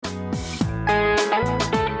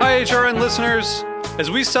HRN listeners.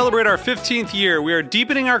 As we celebrate our 15th year, we are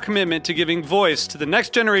deepening our commitment to giving voice to the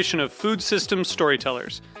next generation of food systems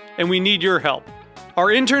storytellers, and we need your help. Our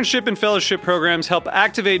internship and fellowship programs help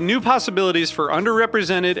activate new possibilities for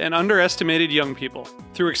underrepresented and underestimated young people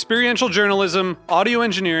through experiential journalism, audio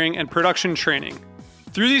engineering, and production training.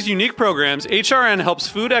 Through these unique programs, HRN helps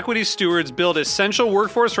food equity stewards build essential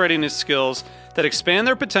workforce readiness skills that expand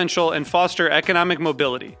their potential and foster economic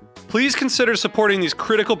mobility. Please consider supporting these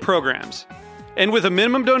critical programs. And with a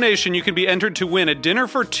minimum donation, you can be entered to win a dinner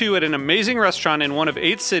for two at an amazing restaurant in one of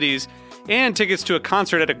 8 cities and tickets to a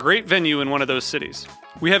concert at a great venue in one of those cities.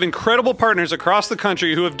 We have incredible partners across the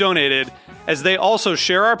country who have donated, as they also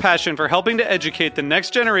share our passion for helping to educate the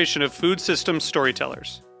next generation of food systems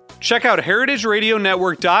storytellers. Check out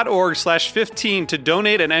heritageradionetwork.org/15 to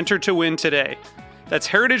donate and enter to win today. That's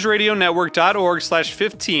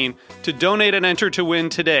heritageradionetwork.org/15 to donate and enter to win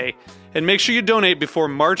today. And make sure you donate before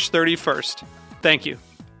March 31st. Thank you.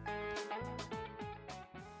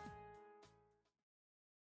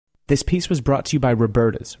 This piece was brought to you by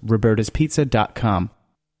Roberta's, robertaspizza.com.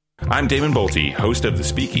 I'm Damon Bolte, host of The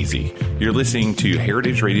Speakeasy. You're listening to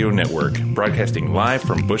Heritage Radio Network, broadcasting live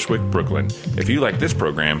from Bushwick, Brooklyn. If you like this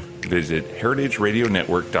program, visit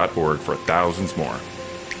heritageradionetwork.org for thousands more.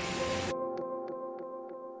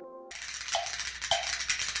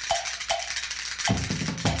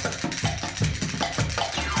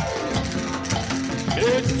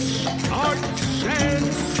 It's Arts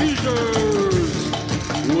and Seizures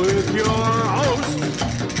with your host,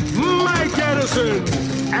 Mike Edison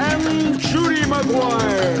and Judy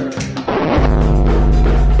McGuire.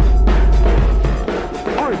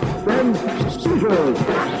 Arts and Seizures.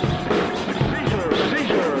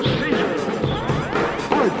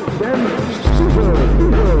 Arts and Seizures.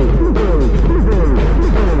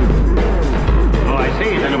 Oh, I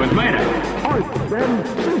see. Then it was murder. Arts and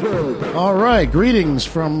Seizures. All right, greetings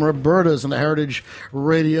from Roberta's and the Heritage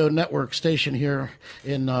Radio Network station here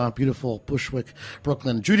in beautiful Bushwick,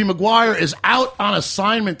 Brooklyn. Judy McGuire is out on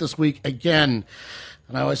assignment this week again.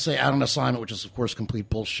 And I always say out on assignment, which is, of course, complete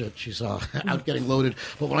bullshit. She's out getting loaded.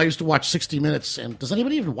 But when I used to watch 60 Minutes, and does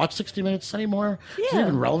anybody even watch 60 Minutes anymore? Yeah. Is it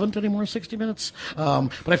even relevant anymore, 60 Minutes?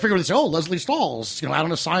 But I figured they'd say, oh, Leslie Stahl's, out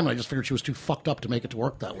on assignment. I just figured she was too fucked up to make it to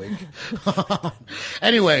work that week.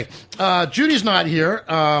 Anyway, Judy's not here.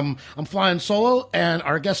 I'm flying solo, and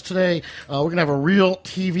our guest today, we're going to have a real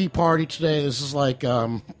TV party today. This is like...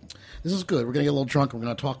 This is good. We're going to get a little drunk. We're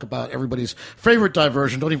going to talk about everybody's favorite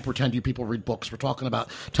diversion. Don't even pretend you people read books. We're talking about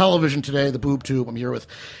television today, the boob tube. I'm here with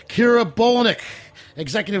Kera Bolonik,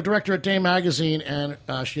 executive director at Dame Magazine, and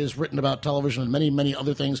she has written about television and many, many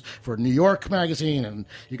other things for New York Magazine, and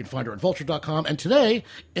you can find her at vulture.com. And today,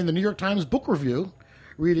 in the New York Times book review,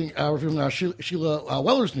 reviewing Sheila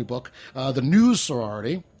Weller's new book, The News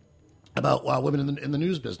Sorority, about women in the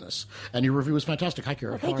news business. And your review was fantastic. Hi, Kera.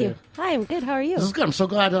 Well, thank you. Hi, I'm good. How are you? This is good. I'm so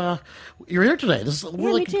glad you're here today.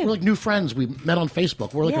 We're like new friends. We met on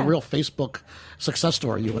Facebook. We're like a real Facebook success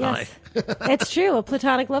story, you and I. It's true, a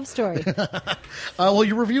platonic love story. Well,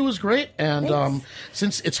 your review was great. And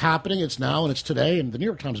since it's happening, it's now and it's today, and the New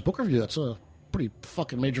York Times book review, that's a pretty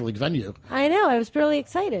fucking major league venue. I know. I was really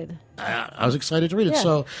excited. I was excited to read it.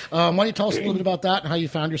 So why don't you tell us a little bit about that and how you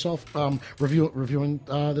found yourself reviewing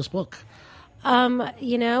this book?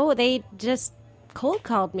 They just cold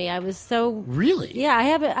called me. I was so... Really?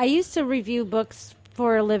 Yeah, I used to review books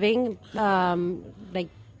for a living, like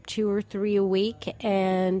 2 or 3 a week,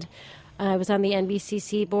 and I was on the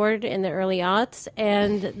NBCC board in the early aughts,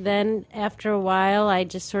 and then after a while I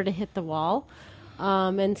just sort of hit the wall.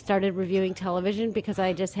 And started reviewing television because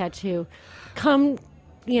I just had to come,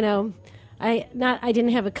 I didn't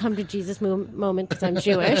have a come to Jesus moment because I'm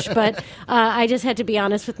Jewish, but I just had to be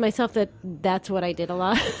honest with myself that that's what I did a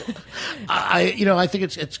lot. I think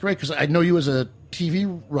it's great because I know you as a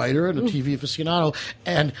TV writer and a TV aficionado,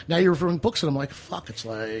 and now you're reviewing books, and I'm like, fuck,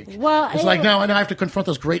 now I have to confront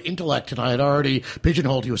this great intellect, and I had already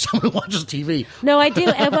pigeonholed you as someone who watches TV. No, I do,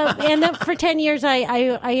 and for 10 years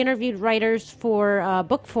I interviewed writers for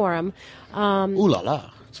Book Forum. Ooh la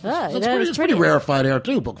la. It's pretty rarefied air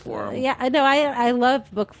too, Book Forum. Yeah, no, I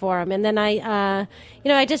love Book Forum, and then I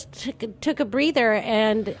just took a breather,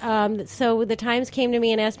 and so the Times came to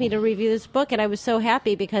me and asked me to review this book, and I was so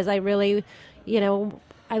happy because I really,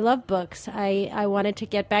 I love books. I wanted to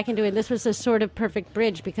get back into it. This was a sort of perfect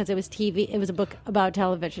bridge because it was TV. It was a book about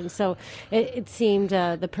television, so it seemed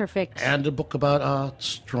the perfect. And a book about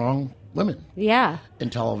strong women. Yeah. In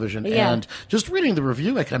television. Yeah. And just reading the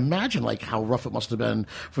review, I can imagine how rough it must have been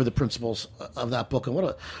for the principals of that book.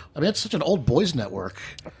 And it's such an old boys network.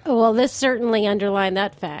 Well, this certainly underlined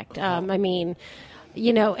that fact.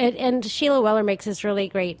 and Sheila Weller makes this really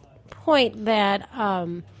great point that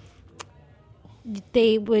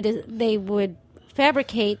they would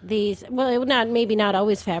fabricate these. Well, it would maybe not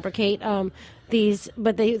always fabricate these,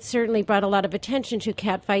 but they certainly brought a lot of attention to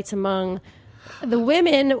catfights among the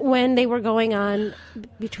women when they were going on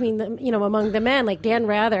between them, among the men. Like Dan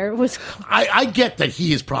Rather was. I get that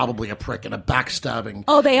he is probably a prick and a backstabbing.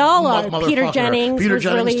 Oh, they all are. Peter motherfucker. Jennings. Peter was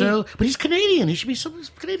Jennings really, too. But he's Canadian. He should be.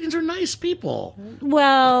 Canadians are nice people.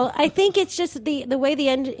 Well, I think it's just the way the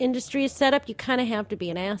industry is set up. You kind of have to be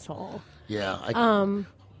an asshole. Yeah.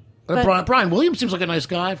 Brian Williams seems like a nice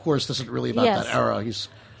guy. Of course, this isn't really about that era.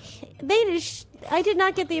 I did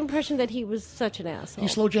not get the impression that he was such an asshole. He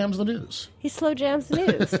slow jams the news. He slow jams the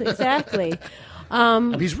news, exactly.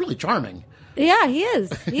 He's really charming. Yeah, he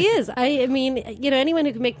is. He is. I mean, anyone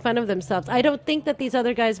who can make fun of themselves. I don't think that these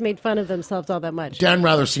other guys made fun of themselves all that much. Dan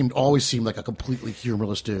Rather always seemed like a completely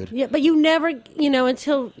humorless dude. Yeah, but you never,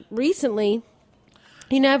 until recently,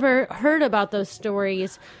 you never heard about those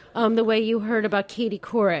stories the way you heard about Katie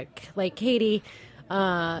Couric. Like Katie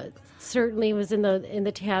certainly was in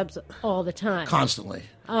the tabs all the time, constantly.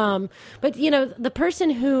 But the person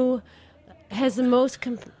who has the most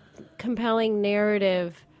compelling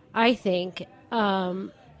narrative, I think,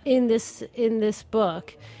 in this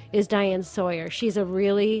book is Diane Sawyer. She's a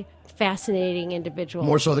really fascinating individual.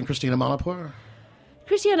 More so than Christina Amanpour?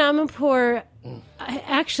 Christina Amanpour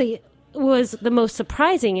actually was the most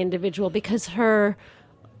surprising individual because her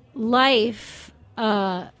life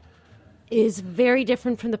is very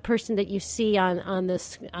different from the person that you see on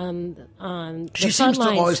this on the She seems to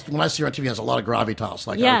always, when I see her on TV, has a lot of gravitas.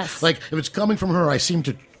 Like, yes. If it's coming from her, I seem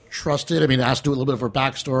to trust it. I mean, it has to do a little bit of her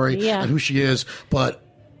backstory and who she is. But,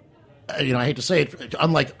 I hate to say it,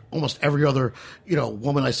 unlike almost every other,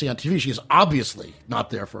 woman I see on TV, she is obviously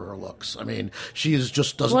not there for her looks. I mean, she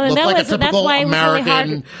doesn't look like a typical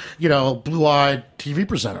American, blue-eyed TV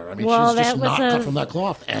presenter. I mean, she's just not cut from that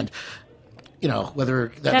cloth. And,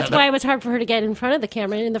 whether... That's why it was hard for her to get in front of the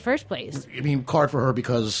camera in the first place. I mean, hard for her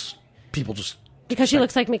because people just... Because she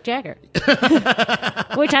looks like Mick Jagger,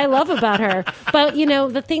 which I love about her. But,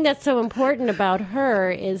 the thing that's so important about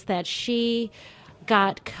her is that she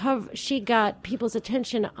got people's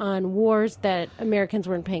attention on wars that Americans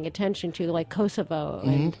weren't paying attention to, like Kosovo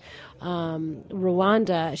and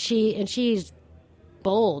Rwanda. She's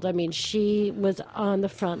bold. I mean, she was on the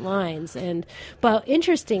front lines, but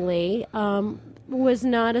interestingly, was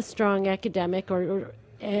not a strong academic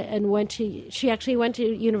and she actually went to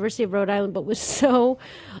University of Rhode Island, but was so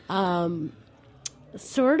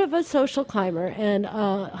sort of a social climber and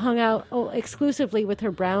hung out exclusively with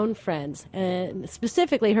her brown friends. And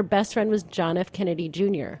specifically, her best friend was John F. Kennedy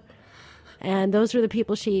Jr., and those were the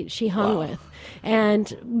people she hung with,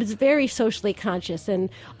 and was very socially conscious. And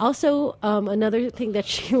also, another thing that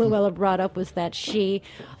Sheila Weller brought up was that she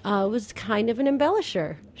was kind of an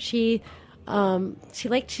embellisher. She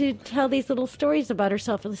liked to tell these little stories about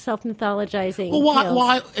herself, self-mythologizing. Well,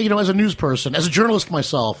 why? As a news person, as a journalist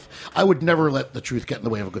myself, I would never let the truth get in the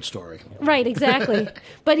way of a good story. Right, exactly.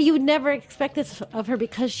 But you would never expect this of her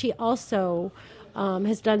because she also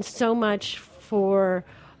has done so much for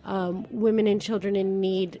women and children in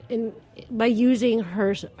need by using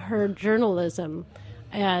her journalism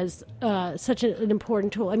as such an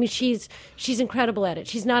important tool. I mean, she's incredible at it.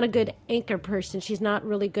 She's not a good anchor person. She's not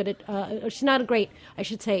really good at. She's not a great, I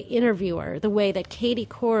should say, interviewer. The way that Katie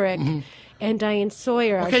Couric and Diane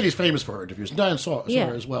Sawyer. Well, Katie's famous for her interviews, and Diane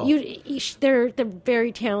Sawyer as well. They're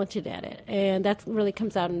very talented at it, and that really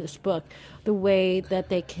comes out in this book. The way that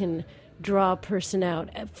they can draw a person out,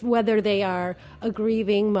 whether they are a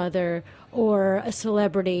grieving mother or a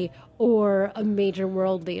celebrity or a major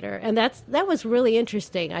world leader. And that was really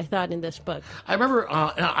interesting, I thought, in this book. I remember,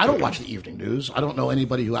 I don't watch the evening news. I don't know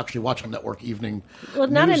anybody who actually watches network evening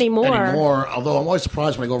not news anymore. Although I'm always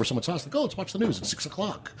surprised when I go over to someone's house, like, let's watch the news at 6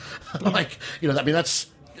 o'clock.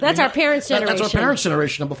 That's our parents' generation. That's our parents'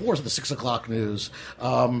 generation. And before it was the 6 o'clock news. So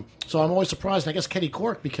I'm always surprised. And I guess Katie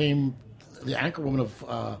Couric became the anchorwoman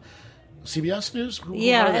of CBS News?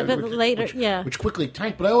 Which quickly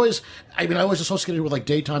tanked. But I always associated it with like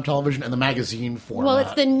daytime television and the magazine format. Well,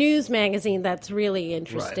 it's the news magazine that's really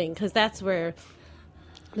interesting because that's where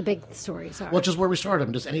the big stories are. Which is where we started. I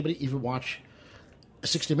mean, does anybody even watch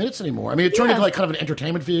 60 Minutes anymore? I mean, it turned into like kind of an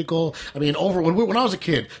entertainment vehicle. I mean, when I was a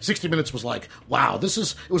kid, 60 Minutes was like, wow, it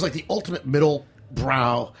was like the ultimate middle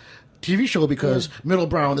brow TV show because middle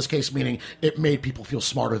brow in this case meaning it made people feel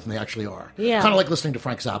smarter than they actually are. Yeah. Kind of like listening to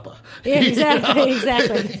Frank Zappa. Yeah, exactly.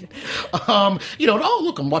 Exactly.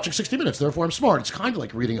 Look, I'm watching 60 Minutes, therefore I'm smart. It's kind of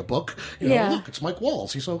like reading a book. Look, it's Mike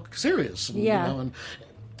Walls. He's so serious. But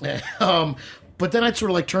But then it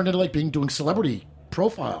sort of like turned into like doing celebrity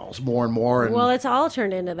profiles more and more. And Well, it's all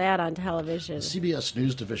turned into that on television. CBS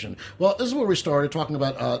News Division. Well, this is where we started talking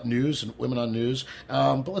about news and women on news.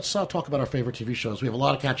 But let's talk about our favorite TV shows. We have a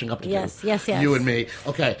lot of catching up to do. Yes. You and me.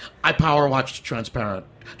 Okay, I power watched Transparent.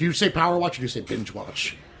 Do you say power watch or do you say binge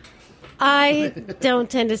watch? I don't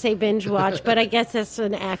tend to say binge watch, but I guess that's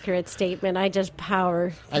an accurate statement. I just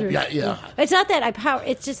power through. Yeah. It's not that I power.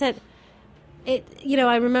 It's just that I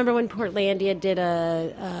remember when Portlandia did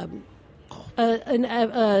a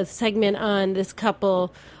segment on this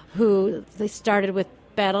couple who they started with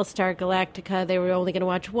Battlestar Galactica. They were only going to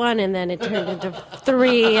watch one, and then it turned into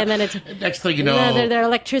 3, and then next thing you know, their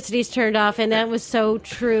electricity's turned off, and that was so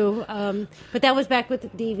true. But that was back with the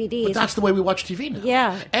DVDs. But that's the way we watch TV now.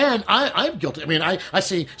 Yeah, and I'm guilty. I mean, I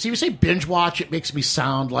say, see, you say binge watch, it makes me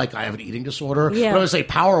sound like I have an eating disorder. Yeah. But when I say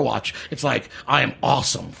power watch, it's like I am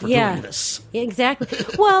awesome for doing this. Yeah, exactly.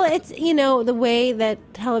 Well, it's the way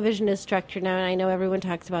that television is structured now, and I know everyone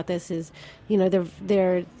talks about this is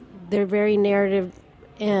they're very narrative.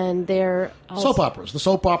 And they're also, soap operas. The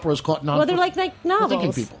soap opera is caught non. Well, they're like novels.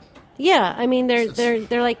 Thinking people. Yeah, I mean they're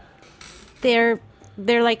like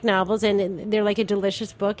novels, and they're like a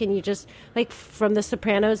delicious book, and you just like from The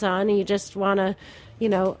Sopranos on, and you just want to,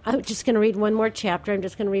 I'm just going to read one more chapter. I'm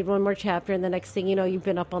just going to read one more chapter, and the next thing you know, you've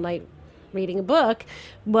been up all night reading a book.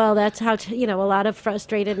 Well, that's how a lot of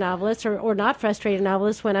frustrated novelists or not frustrated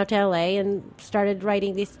novelists went out to L.A. and started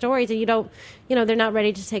writing these stories, and they're not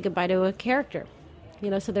ready to say goodbye to a character.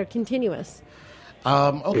 So they're continuous.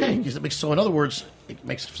 Okay, so in other words, it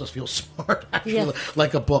makes us feel smart, actually,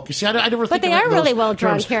 like a book. You see, I never think But they of it are in those really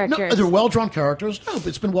well-drawn terms. characters. No, they're well-drawn characters. No, but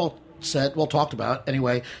it's been well said, well talked about,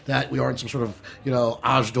 anyway, that we are in some sort of,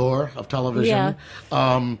 age d'or of television.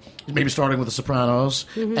 Yeah. Maybe starting with The Sopranos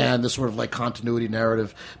and this sort of like continuity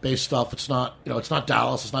narrative-based stuff. It's not, it's not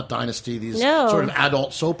Dallas, it's not Dynasty, these sort of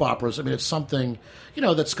adult soap operas. I mean, it's something...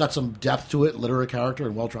 that's got some depth to it, literary character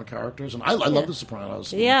and well-drawn characters. And I love The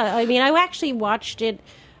Sopranos. Yeah, I mean, I actually watched it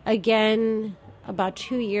again about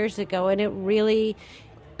 2 years ago, and it really...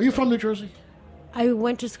 Are you from New Jersey? I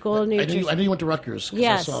went to school in New Jersey. I knew you went to Rutgers.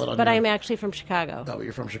 Yes, I saw that on but I'm actually from Chicago. Oh, but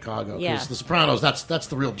you're from Chicago. Yeah. Because The Sopranos, that's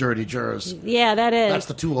the real dirty Jers. Yeah, that is. That's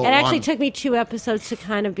the 201. It actually took me 2 episodes to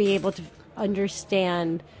kind of be able to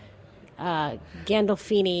understand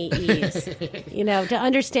Gandolfini-ese. To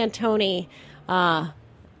understand Tony...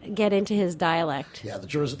 get into his dialect. Yeah, the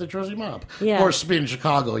Jersey mob. Yeah. Of course, being in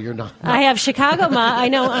Chicago, you're not. I have Chicago mob. I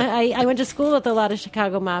know. I went to school with a lot of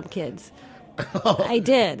Chicago mob kids. I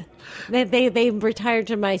did. They retired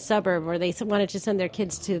to my suburb, or they wanted to send their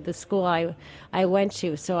kids to the school I went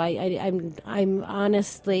to. So I'm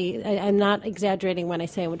honestly I'm not exaggerating when I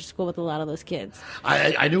say I went to school with a lot of those kids.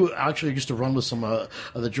 I knew actually I used to run with some of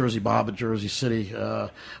the Jersey mob in Jersey City.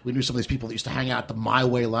 We knew some of these people that used to hang out at the My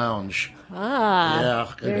Way Lounge. Ah,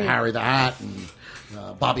 yeah, and Harry the Hat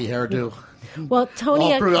and Bobby Hairdo. Well,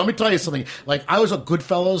 Tony, let me tell you something. Like I was a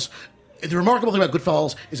Goodfellas. The remarkable thing about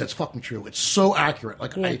Goodfellas is it's fucking true. It's so accurate.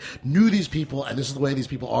 Like, I knew these people, and this is the way these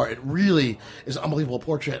people are. It really is an unbelievable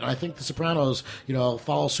portrait. And I think The Sopranos,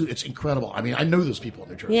 follow suit. It's incredible. I mean, I know those people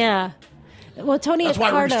in New Jersey. Yeah. Well, Tony That's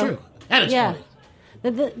Accardo. why it's true. And it's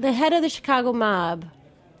funny. The head of the Chicago mob,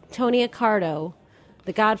 Tony Accardo,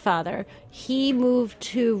 the Godfather, he moved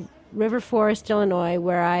to River Forest, Illinois,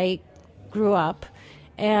 where I grew up.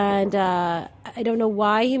 And I don't know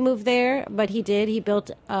why he moved there, but he did. He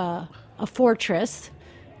built a fortress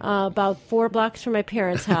about 4 blocks from my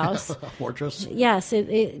parents' house. A fortress? Yes,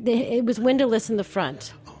 it was windowless in the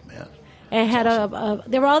front. Oh man! It had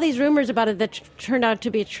there were all these rumors about it that turned out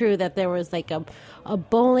to be true. That there was like a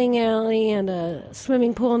bowling alley and a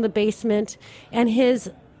swimming pool in the basement, and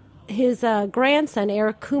his grandson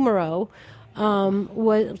Eric Kumaro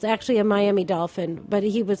was actually a Miami Dolphin, but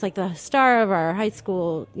he was like the star of our high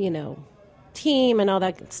school, team and all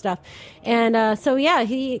that good stuff. And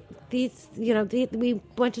we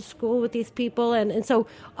went to school with these people, and so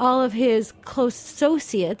all of his close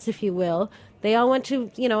associates, if you will, they all went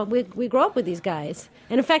to, we grew up with these guys.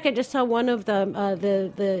 And in fact, I just saw one of them,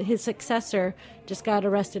 his successor just got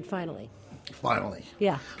arrested finally. Finally.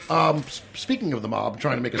 Yeah. Speaking of the mob,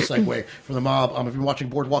 trying to make a segue from the mob, if you're watching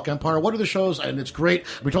Boardwalk Empire, what are the shows? And it's great.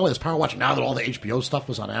 We're totally this power watching now that all the HBO stuff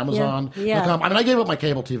was on Amazon. Yeah. I mean, I gave up my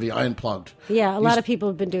cable TV. I unplugged. Yeah, a lot of people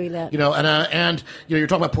have been doing that. And you're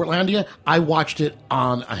talking about Portlandia. I watched it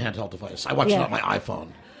on a handheld device. I watched it on my iPhone.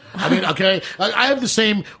 I mean, okay, I have the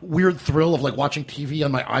same weird thrill of like watching TV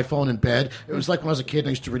on my iPhone in bed. It was like when I was a kid and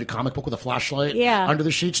I used to read a comic book with a flashlight under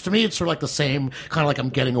the sheets. To me, it's sort of like the same, kind of like I'm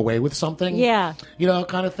getting away with something. Yeah. You know,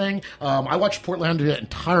 kind of thing. I watched Portlandia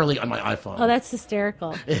entirely on my iPhone. Oh, that's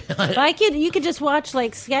hysterical. But you could just watch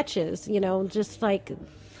like sketches, you know, just like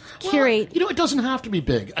curate. Well, you know, it doesn't have to be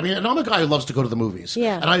big. I mean, and I'm a guy who loves to go to the movies.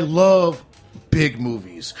 Yeah. And I love big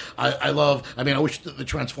movies. I wish the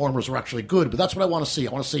Transformers were actually good, but that's what I want to see.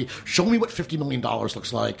 I want to see, show me what $50 million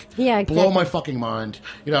looks like. Yeah, exactly. Blow my fucking mind.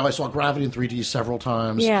 You know, I saw Gravity in 3D several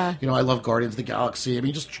times. Yeah. You know, I love Guardians of the Galaxy. I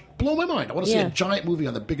mean, just blow my mind. I want to see a giant movie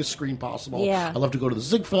on the biggest screen possible. Yeah. I love to go to the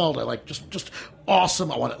Ziegfeld. I like just awesome.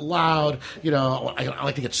 I want it loud. You know, I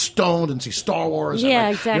like to get stoned and see Star Wars. Yeah,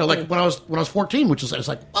 like, exactly. You know, like when I was 14, which is, I was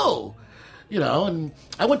like, oh, you know, and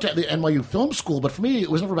I went to the NYU film school, but for me, it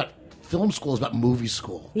was never about film school, it was about movie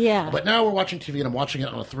school. Yeah. But now we're watching TV, and I'm watching it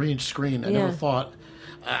on a 3-inch screen. I never thought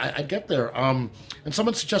I'd get there. And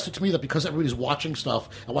someone suggested to me that because everybody's watching stuff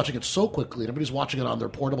and watching it so quickly, and everybody's watching it on their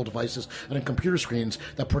portable devices and in computer screens,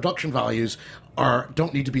 that production values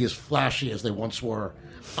don't need to be as flashy as they once were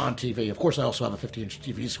on TV. Of course, I also have a 50-inch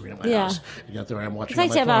TV screen at my house. And yet there I am watching. It's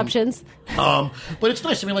nice to have options. But it's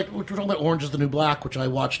nice. I mean, like we're talking about Orange is the New Black, which I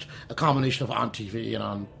watched a combination of on TV and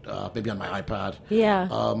on maybe on my iPad.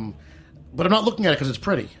 Yeah. But I'm not looking at it because it's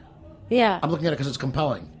pretty. Yeah. I'm looking at it because it's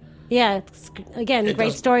compelling. Yeah. It's, again,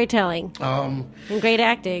 great storytelling and great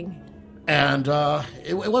acting. And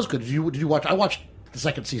it was good. Did you watch? I watched the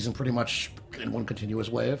second season pretty much in one continuous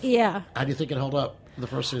wave. Yeah. How do you think it held up the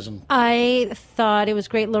first season? I thought it was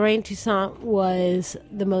great. Lorraine Toussaint was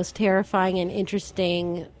the most terrifying and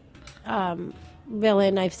interesting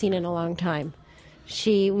villain I've seen in a long time.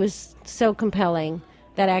 She was so compelling.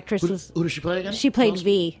 That actress was... Who did she play again? She played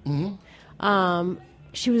V. Mm-hmm.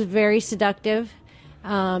 She was very seductive.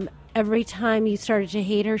 Every time you started to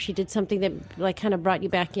hate her, she did something that like kind of brought you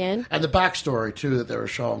back in. And the backstory, too, that they were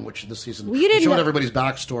showing, which this season... Well, you didn't showed know. Everybody's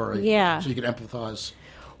backstory. Yeah. So you could empathize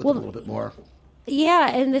with them a little bit more. Yeah,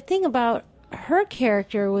 and the thing about her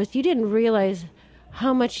character was you didn't realize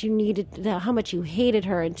how much how much you hated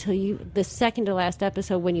her until the second to last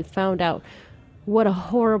episode when you found out what a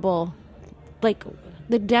horrible... like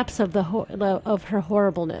the depths of of her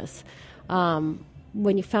horribleness.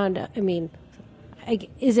 When you found out, I mean,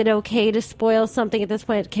 is it okay to spoil something at this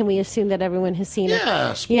point? Can we assume that everyone has seen it?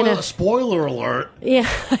 Yeah, spoiler alert. Yeah,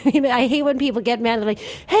 I mean, I hate when people get mad. They're like,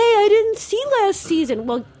 "Hey, I didn't see last season."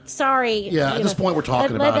 Well, sorry. Yeah, at this point, we're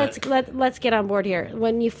talking about it. Let's get on board here.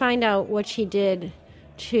 When you find out what she did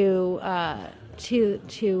to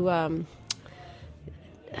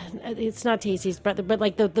it's not Tasty's brother, but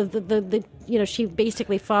like the you know, she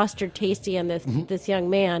basically fostered Tasty and this young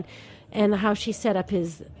man, and how she set up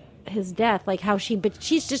his death, like how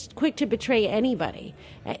she's just quick to betray anybody,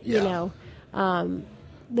 you know,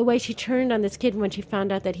 the way she turned on this kid when she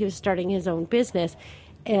found out that he was starting his own business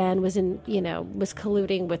and was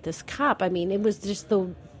colluding with this cop. I mean, it was just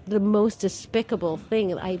the most despicable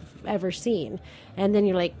thing I've ever seen. And then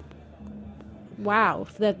you're like, wow,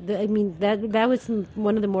 that was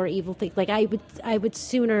one of the more evil things. Like I would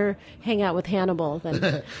sooner hang out with Hannibal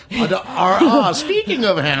than. Speaking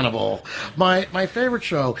of Hannibal, my favorite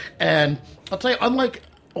show, and I'll tell you, unlike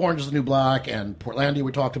Orange is the New Black and Portlandia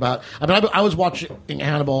we talked about, I mean, I was watching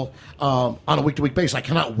Hannibal on a week-to-week basis. I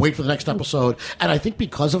cannot wait for the next episode, and I think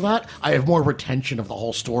because of that, I have more retention of the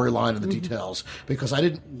whole storyline and the details because I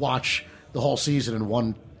didn't watch the whole season in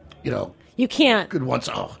one, you know. You can't. Good ones.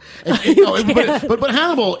 Oh, but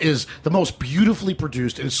Hannibal is the most beautifully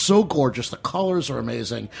produced. It is so gorgeous. The colors are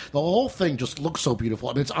amazing. The whole thing just looks so beautiful.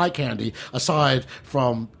 I mean, it's eye candy. Aside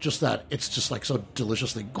from just that, it's just like so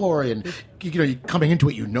deliciously gory, and you know, coming into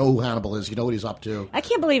it, you know who Hannibal is. You know what he's up to. I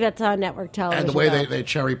can't believe that's on network television. And the way they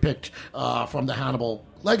cherry picked from the Hannibal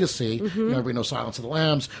legacy. You know, everybody knows Silence of the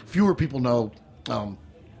Lambs. Fewer people know.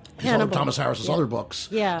 Thomas Harris's other books.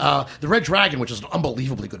 Yeah. The Red Dragon, which is an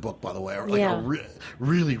unbelievably good book, by the way. Like a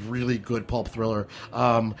really, really good pulp thriller.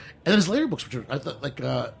 And then his later books, which are, I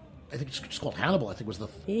think it's just called Hannibal, I think was the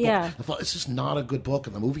book. It's just not a good book.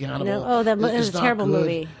 And the movie Hannibal. No, that was a terrible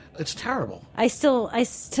movie. It's terrible. I still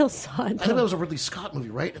saw it. I think that was a Ridley Scott movie,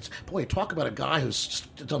 right? Talk about a guy who's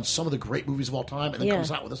just done some of the great movies of all time and then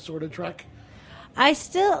comes out with this sort of trick. I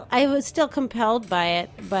was still compelled by it,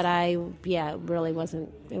 but it really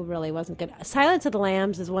wasn't good. Silence of the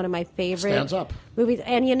Lambs is one of my favorite Stands up. movies.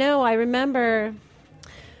 And you know, I remember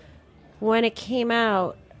when it came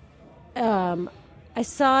out, I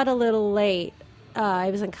saw it a little late.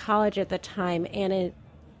 I was in college at the time, and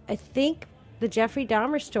I think the Jeffrey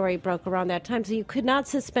Dahmer story broke around that time, so you could not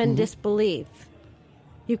suspend disbelief.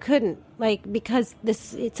 You couldn't, because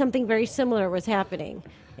it's something very similar was happening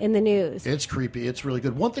in the news. It's creepy. It's really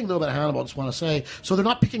good. One thing, though, about Hannibal, I just want to say, so they're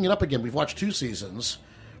not picking it up again. We've watched 2 seasons,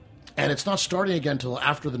 and it's not starting again until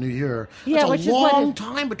after the new year. Yeah, that's a long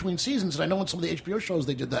time between seasons, and I know in some of the HBO shows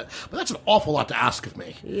they did that, but that's an awful lot to ask of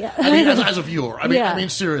me. Yeah. I mean, as a viewer. I mean, Yeah.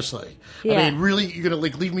 seriously. Yeah. I mean, really, you're going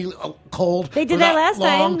to leave me cold? They did for that last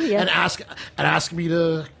long time, yeah. and ask me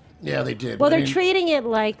to. Yeah, they did. Well, But I they're mean, treating it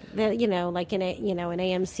like like an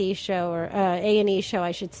AMC show or A&E show,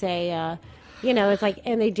 I should say. It's like,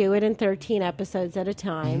 and they do it in 13 episodes at a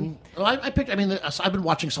time. Well, I've been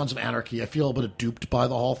watching Sons of Anarchy. I feel a bit duped by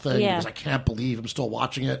the whole thing Yeah. because I can't believe I'm still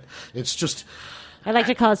watching it. It's just. I like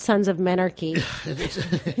to call it Sons of Menarchy.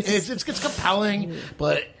 It's compelling,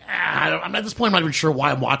 but I'm at this point. I'm not even sure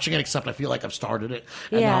why I'm watching it, except I feel like I've started it,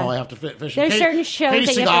 and Yeah. now I have to finish. There's certain shows Katie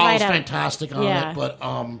that you have to Seagal write is out. fantastic on Yeah. it, but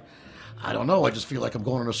I don't know. I just feel like I'm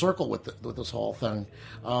going in a circle with this whole thing.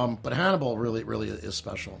 But Hannibal really, really is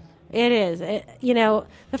special. It is.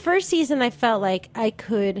 The first season I felt like I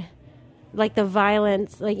could, the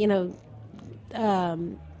violence,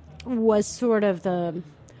 was sort of the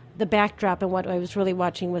backdrop, and what I was really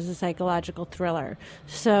watching was a psychological thriller.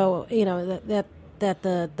 So that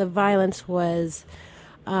the violence was,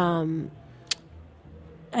 it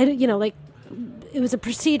was a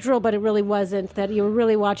procedural, but it really wasn't. That you were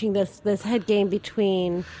really watching this head game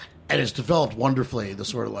between. And it's developed wonderfully, the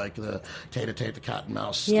sort of like the Tate, the cat and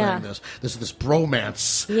mouse Yeah. thing. This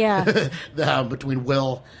bromance Yeah. between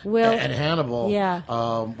Will and Hannibal,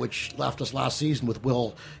 which left us last season with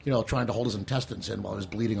Will, trying to hold his intestines in while he was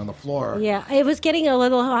bleeding on the floor. Yeah, it was getting a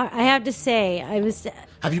little hard. I have to say,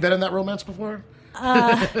 Have you been in that romance before?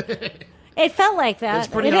 It felt like that. It's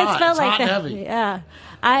pretty it hot. Has felt It's like hot that. and heavy. Yeah,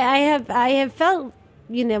 I have felt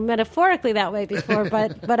metaphorically that way before,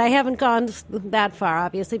 but I haven't gone that far,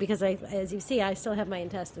 obviously, because as you see, I still have my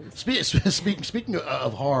intestines. Speaking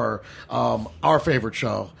of horror, our favorite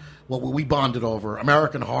show, what we bonded over,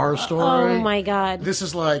 American Horror Story. Oh my God! This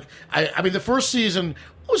is like, I mean, the first season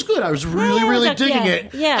was good. I was really, really digging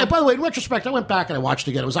it. Yeah. And by the way, in retrospect, I went back and I watched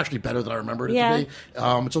it again. It was actually better than I remembered it to be.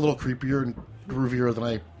 It's a little creepier and groovier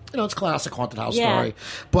than it's classic haunted house story.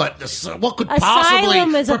 But what could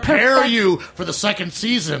Asylum possibly prepare you for the second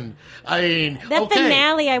season? I mean, that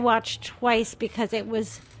finale I watched twice because it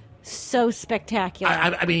was so spectacular.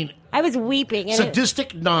 I mean, I was weeping. And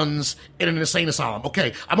sadistic nuns in an insane asylum.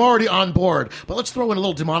 Okay, I'm already on board. But let's throw in a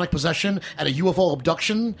little demonic possession and a UFO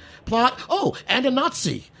abduction plot. Oh, and a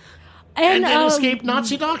Nazi. And an escaped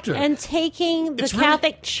Nazi doctor. And taking the It's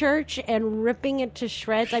Catholic Church and ripping it to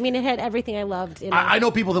shreds. I mean, it had everything I loved. I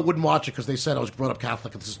know people that wouldn't watch it because they said I was brought up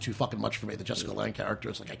Catholic and this is too fucking much for me. The Jessica Lange character,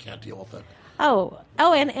 it's like I can't deal with it.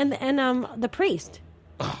 And the priest.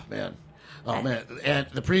 Oh, man. And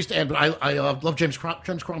the priest, and I love James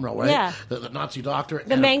Cromwell, right? Yeah. The Nazi doctor.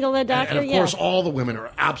 The Mengele doctor, and of course, all the women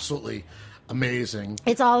are absolutely amazing.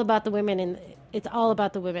 It's all about the women, and it's all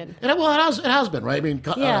about the women. And it has been, right? I mean,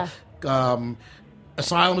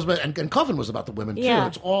 Asylum was, and Coven was about the women too. Yeah.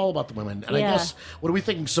 It's all about the women. And I guess, what are we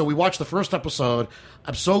thinking? So we watched the first episode.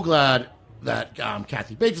 I'm so glad that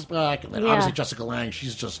Kathy Bates is back, and then obviously Jessica Lange.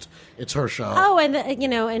 It's her show. Oh, and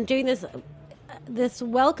and doing this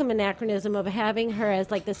welcome anachronism of having her as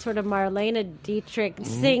like this sort of Marlene Dietrich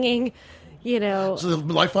singing. So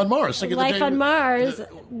Life on Mars, singing Life on Mars,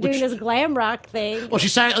 doing this glam rock thing. Well, she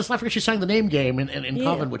sang. Let's not forget she sang the name game in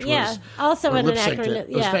Coven, which was also an anachronism.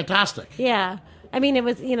 It was fantastic. Yeah, I mean, it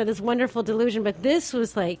was this wonderful delusion, but this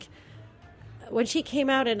was like when she came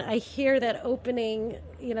out, and I hear that opening.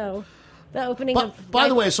 The opening. By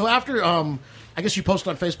the way, so after I guess you posted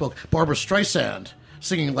on Facebook, Barbra Streisand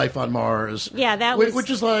singing Life on Mars. Yeah, that was... Which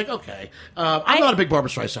is like, okay. I'm not a big Barbra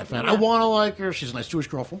Streisand fan. I want to like her. She's a nice Jewish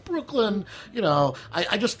girl from Brooklyn.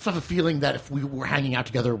 I just have a feeling that if we were hanging out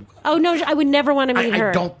together... Oh, no, I would never want to meet her.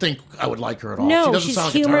 I don't think I would like her at all. No, she doesn't she's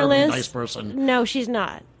sound humorless. like a terribly nice person. No, she's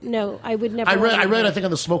not. No, I would never... I read, I think, on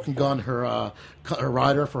the Smoking Gun, her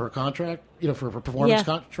rider for her contract, for her performance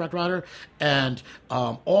contract rider, and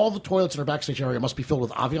all the toilets in her backstage area must be filled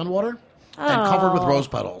with Avion water and covered with rose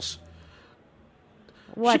petals.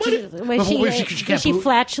 What? Was she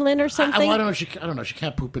flatulent or something? I don't know. She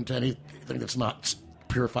can't poop into anything that's not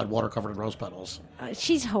purified water covered in rose petals.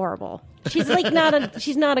 She's horrible. She's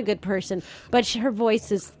she's not a good person, but her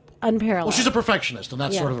voice is unparalleled. Well, she's a perfectionist, and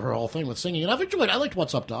that's sort of her whole thing with singing. And I've enjoyed. I liked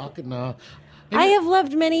What's Up, Doc, and I have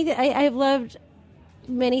loved many. I have loved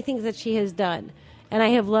many things that she has done, and I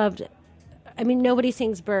have loved. I mean, nobody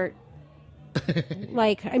sings Bert.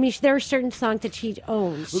 There are certain songs that she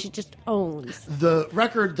owns. She just owns. The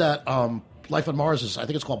record that Life on Mars is, I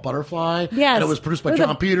think it's called Butterfly. Yes. And it was produced by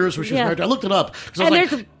John Peters, who she was married to. I looked it up. And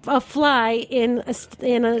there's a fly in a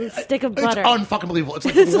stick of butter. It's unfucking believable. It's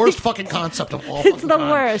like the worst fucking concept of all. It's the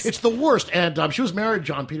worst. It's the worst. And she was married to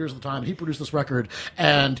John Peters at the time. He produced this record,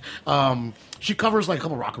 and she covers like a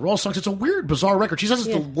couple rock and roll songs. It's a weird, bizarre record. She says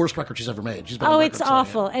it's the worst record she's ever made. She's been on it's record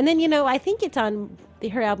awful. saying it. And then I think it's on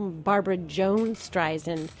her album Barbara Jones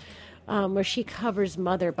Streisand, where she covers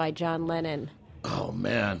 "Mother" by John Lennon. Oh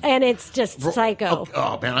man! And it's just psycho.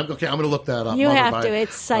 Oh man! I'm going to look that up. You Mother have to.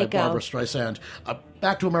 It's psycho. By Barbara Streisand.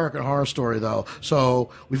 Back to American Horror Story, though. So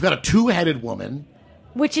we've got a two-headed woman.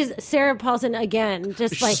 Which is Sarah Paulson again,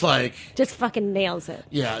 just fucking nails it.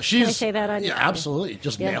 Yeah, she's. Can I say that on? Yeah, absolutely.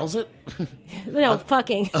 Just nails it. No,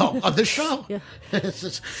 fucking. Oh, on this show, Yeah.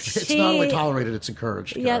 it's not only tolerated; it's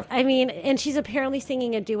encouraged. Yeah, Kara. I mean, and she's apparently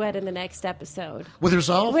singing a duet in the next episode With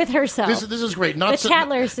herself. With herself. This is great. Not The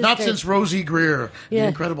Tatler since, not sisters. since Rosie Greer, the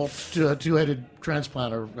incredible two-headed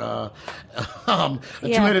transplanter. A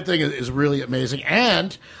two-headed thing is really amazing,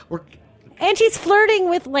 and she's flirting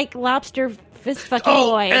with like lobster fist fucking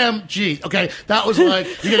boy. OMG. Okay, that was like,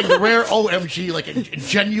 you're getting the rare OMG, like a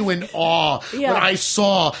genuine awe when I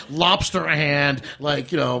saw Lobster Hand, like,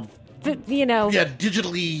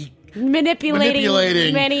 digitally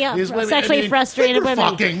manipulating many his women. sexually frustrated women.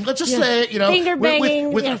 Fucking, let's just say, finger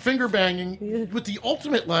banging, with finger banging, with the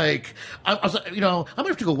ultimate like. I was, I'm gonna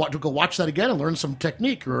have to go watch that again and learn some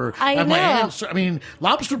technique or have my hands. I mean,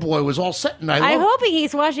 Lobster Boy was all set, and I'm hoping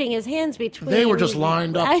he's washing his hands between. They were just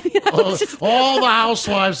lined up. All the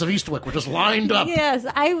housewives of Eastwick were just lined up. Yes,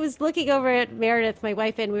 I was looking over at Meredith, my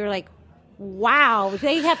wife, and we were like, wow,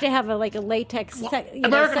 they have to have a latex.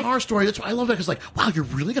 American Horror Story. That's why I love that. Because wow, you're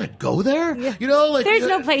really gonna go there? Yeah. There's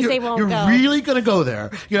no place they won't go. You're really gonna go there.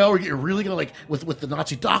 Or you're really gonna with the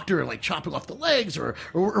Nazi doctor and chopping off the legs or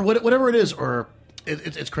whatever it is or.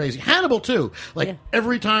 It's crazy. Hannibal too.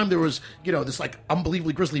 Every time there was this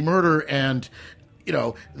unbelievably grisly murder and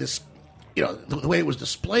this. The way it was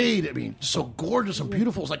displayed, I mean, so gorgeous and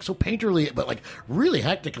beautiful. It's so painterly, but really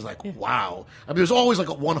hectic. Is wow. I mean, there's always a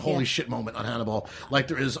one holy shit moment on Hannibal, like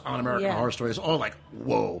there is on American Horror Story. It's all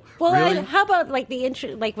whoa. Well, really? How about the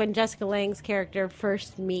intro? When Jessica Lange's character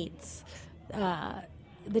first meets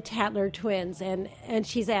the Tatler twins, and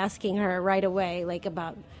she's asking her right away,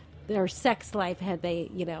 about their sex life. Have they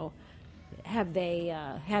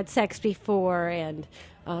had sex before and.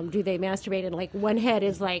 Do they masturbate? And one head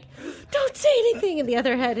is don't say anything, and the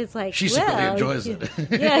other head is she secretly enjoys it.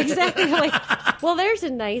 Yeah, exactly. Well, there's a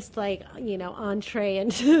nice entree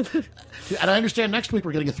into. And I understand next week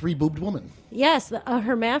we're getting a 3-boobed woman. Yes, a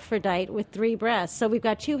hermaphrodite with 3 breasts. So we've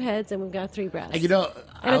got 2 heads and we've got 3 breasts. And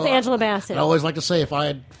and it's Angela Bassett. I always like to say, if I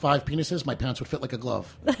had 5 penises, my pants would fit like a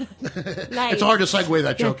glove. Nice. It's hard to segue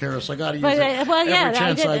that joke, Kara, so I got to use it every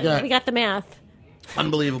chance I get. We got the math.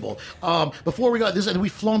 Unbelievable. Before we got this, and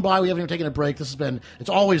we've flown by, we haven't even taken a break. It's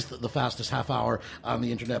always the fastest half hour on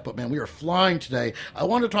the internet, but man, we are flying today. I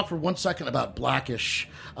wanted to talk for 1 second about Blackish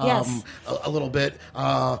Yes. a little bit.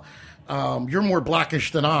 You're more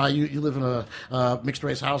Blackish than I. You live in a mixed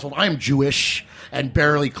race household. I am Jewish and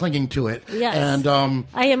barely clinging to it. Yes. And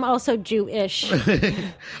I am also Jewish. but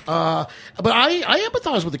I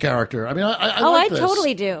empathize with the character. I mean, I like this.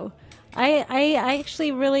 Totally do. I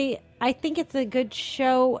actually really. I think it's a good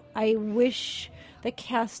show. I wish the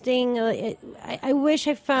casting. I wish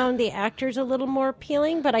I found the actors a little more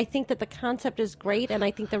appealing, but I think that the concept is great, and I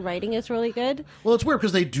think the writing is really good. Well, it's weird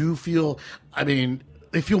because they do feel. I mean,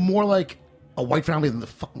 they feel more like a white family than the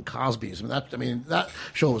fucking Cosbys. That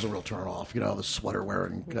show was a real turnoff. The sweater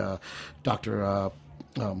wearing Dr.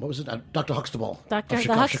 What was it? Dr. Huxtable of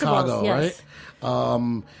Chicago, yes.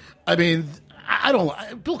 Right? I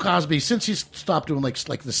don't. Bill Cosby, since he's stopped doing like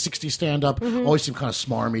the '60s stand-up, always seemed kind of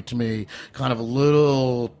smarmy to me, kind of a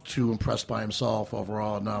little too impressed by himself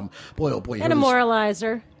overall. And boy, oh boy, and a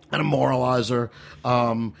moralizer.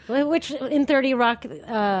 Which in 30 Rock,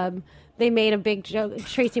 they made a big joke.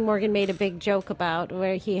 Tracy Morgan made a big joke about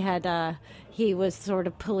where he was sort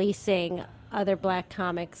of policing other black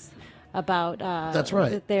comics. About that's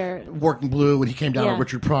right. They're Working Blue when he came down on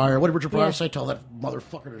Richard Pryor. What did Richard Pryor say? Tell that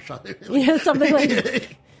motherfucker to shut it. Something like that.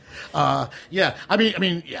 I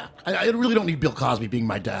really don't need Bill Cosby being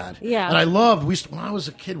my dad. Yeah. And I loved, when I was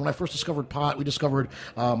a kid, when I first discovered pot, we discovered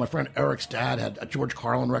my friend Eric's dad had a George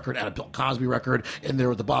Carlin record and a Bill Cosby record in there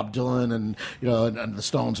with the Bob Dylan and and the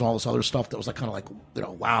Stones and all this other stuff that was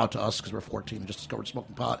wow to us because we were 14 and just discovered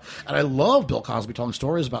smoking pot. And I love Bill Cosby telling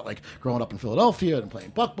stories about growing up in Philadelphia and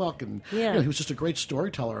playing Buck and he was just a great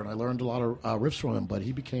storyteller and I learned a lot of riffs from him, but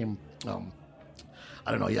he became I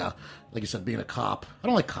don't know, like you said, being a cop. I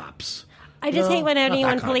don't like cops. I just hate when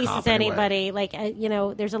anyone that kind of polices cop, anyway. anybody. Like,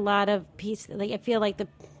 there's a lot of I feel like the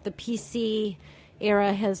PC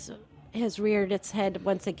era has reared its head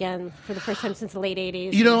once again for the first time since the late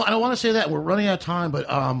 80s. I don't want to say that. We're running out of time, but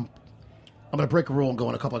I'm going to break a rule and go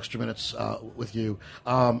in a couple extra minutes with you.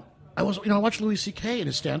 I watched Louis C.K. in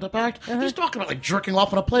his stand-up act. He's talking about like jerking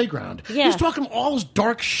off on a playground. Yeah. He's talking all this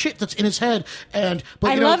dark shit that's in his head. But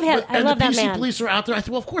I love him. I love the that PC man. police are out there. I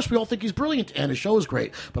think, well, of course, we all think he's brilliant, and his show is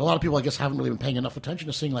great. But a lot of people, I guess, haven't really been paying enough attention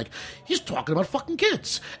to seeing like he's talking about fucking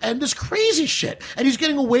kids and this crazy shit, and he's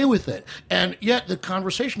getting away with it. And yet, the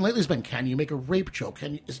conversation lately has been: can you make a rape joke?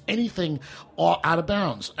 Is anything all out of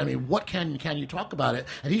bounds? I mean, what can you talk about it?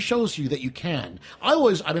 And he shows you that you can.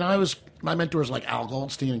 My mentors like Al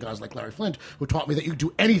Goldstein and guys like Larry Flint who taught me that you could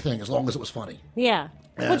do anything as long as it was funny. Yeah.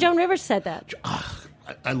 Well, Joan Rivers said that.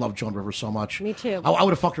 I love Joan Rivers so much. Me too. I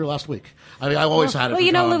would have fucked her last week. I mean, I always had it.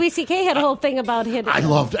 Well, Louis C.K. had a whole thing about him. I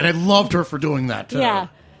loved her for doing that too. Yeah.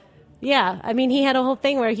 Yeah. I mean, he had a whole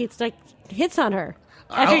thing where he hits on her.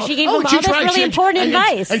 After she gave him all this really important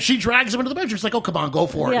advice. And she drags him into the bedroom. She's like, oh, come on, go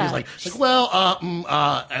for it. Yeah. And he's like, well,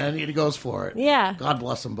 and he goes for it. Yeah. God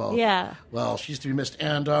bless them both. Yeah. Well, she's to be missed.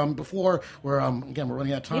 And before, we're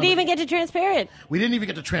running out of time. You didn't even get to Transparent. We didn't even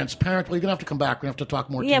get to Transparent. Well, you're going to have to come back. We're going to have to talk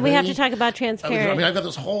more Yeah, TV. we have to talk about Transparent. I mean, I've got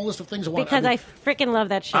this whole list of things I want. Because I freaking love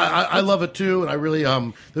that show. I love it, too. And I really,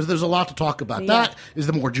 there's a lot to talk about. Yeah. That is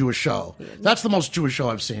the more Jewish show. That's the most Jewish show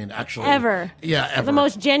I've seen, actually. Ever. Yeah, ever. The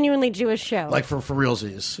most genuinely Jewish show. Like for realsies.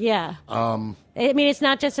 Yeah. I mean, it's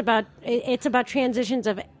not just about it's about transitions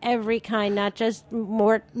of every kind, not just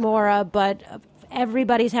Mora, but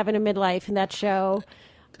everybody's having a midlife in that show.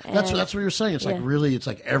 That's what you're saying. It's like really, it's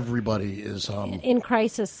like everybody is in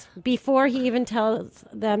crisis before he even tells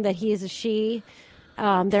them that he is a she.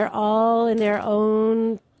 They're all in their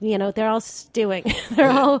own. They're all stewing. They're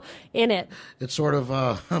all in it. It's sort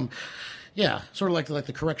of. Yeah, sort of like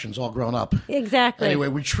the corrections all grown up. Exactly. Anyway,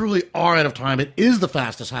 we truly are out of time. It is the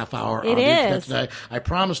fastest half hour on the internet today. I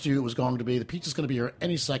promised you it was going to be. The pizza's going to be here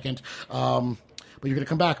any second. But you're going to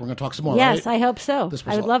come back. We're going to talk some more. Yes, right? I hope so.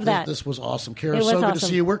 I would love that. This was awesome, Kara. It was so good awesome. to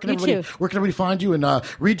see you. Where can everybody find you? And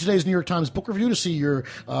read today's New York Times book review to see your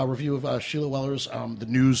review of Sheila Weller's The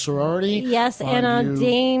News Sorority. Yes, and on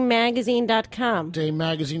DameMagazine.com.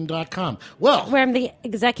 DameMagazine.com. Well, where I'm the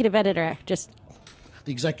executive editor.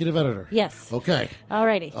 The executive editor. Yes. Okay. All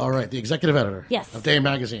righty. All right. The executive editor. Yes. Of Dame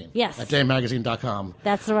Magazine. Yes. At DameMagazine.com.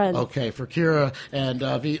 That's the one. Okay. For Kira and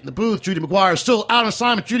Vee in the booth, Judy McGuire is still out on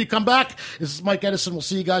assignment. Judy, come back. This is Mike Edison. We'll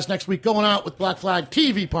see you guys next week. Going out with Black Flag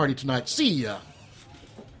TV party tonight. See ya.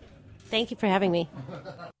 Thank you for having me.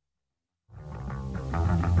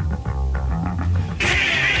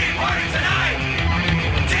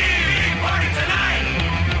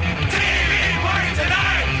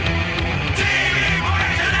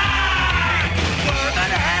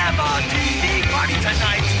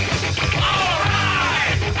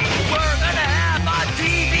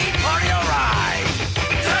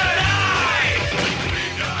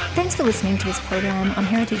 Thanks for listening to this program on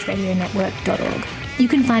heritageradionetwork.org. You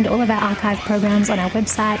can find all of our archive programs on our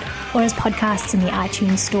website or as podcasts in the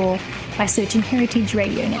iTunes store by searching Heritage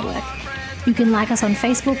Radio Network. You can like us on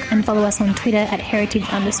Facebook and follow us on Twitter at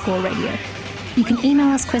heritage_radio. You can email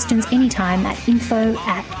us questions anytime at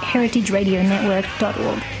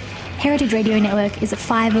info@heritageradionetwork.org. Heritage Radio Network is a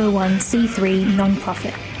 501c3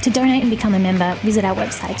 non-profit. To donate and become a member, visit our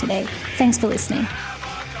website today. Thanks for listening.